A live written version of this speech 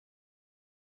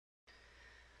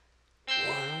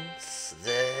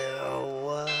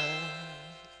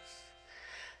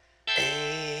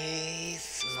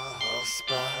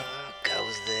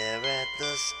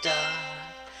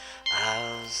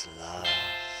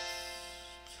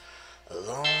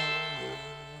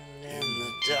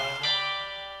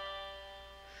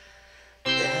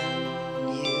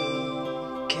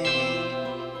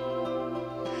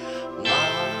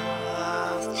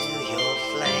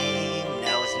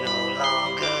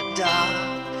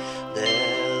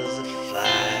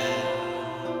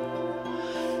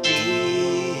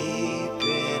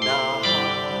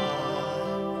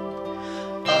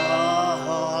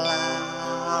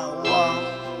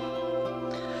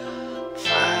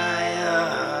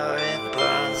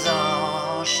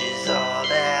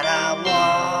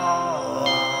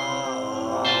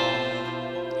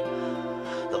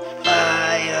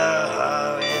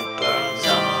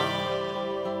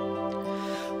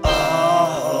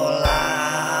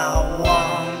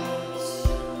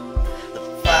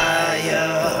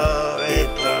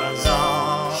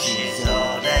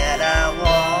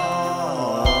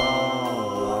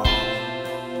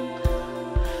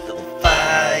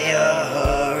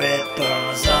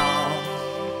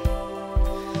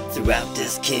throughout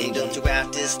this kingdom,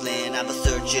 throughout this land. I was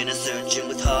searching and searching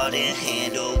with heart and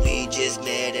hand. Oh, we just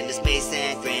met and this may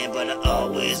sound grand, but I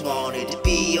always wanted to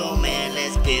be your man.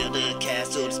 Let's build a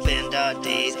castle to spend our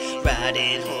days,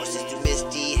 riding horses through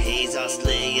misty haze. I'll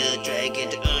slay a dragon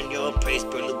to earn your praise,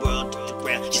 burn the world to the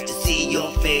ground just to see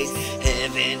your face.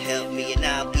 Heaven help me and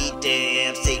I'll be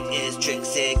damned. Satan's trick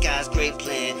said God's great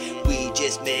plan. We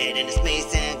just met and this may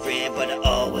sound grand, but I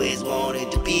always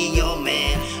wanted to be your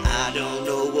man. I don't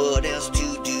know what else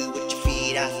to do with your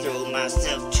feet. I throw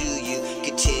myself to you,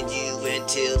 continue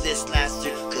until this lasts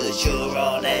through, 'cause you're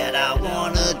all that I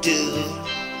wanna do.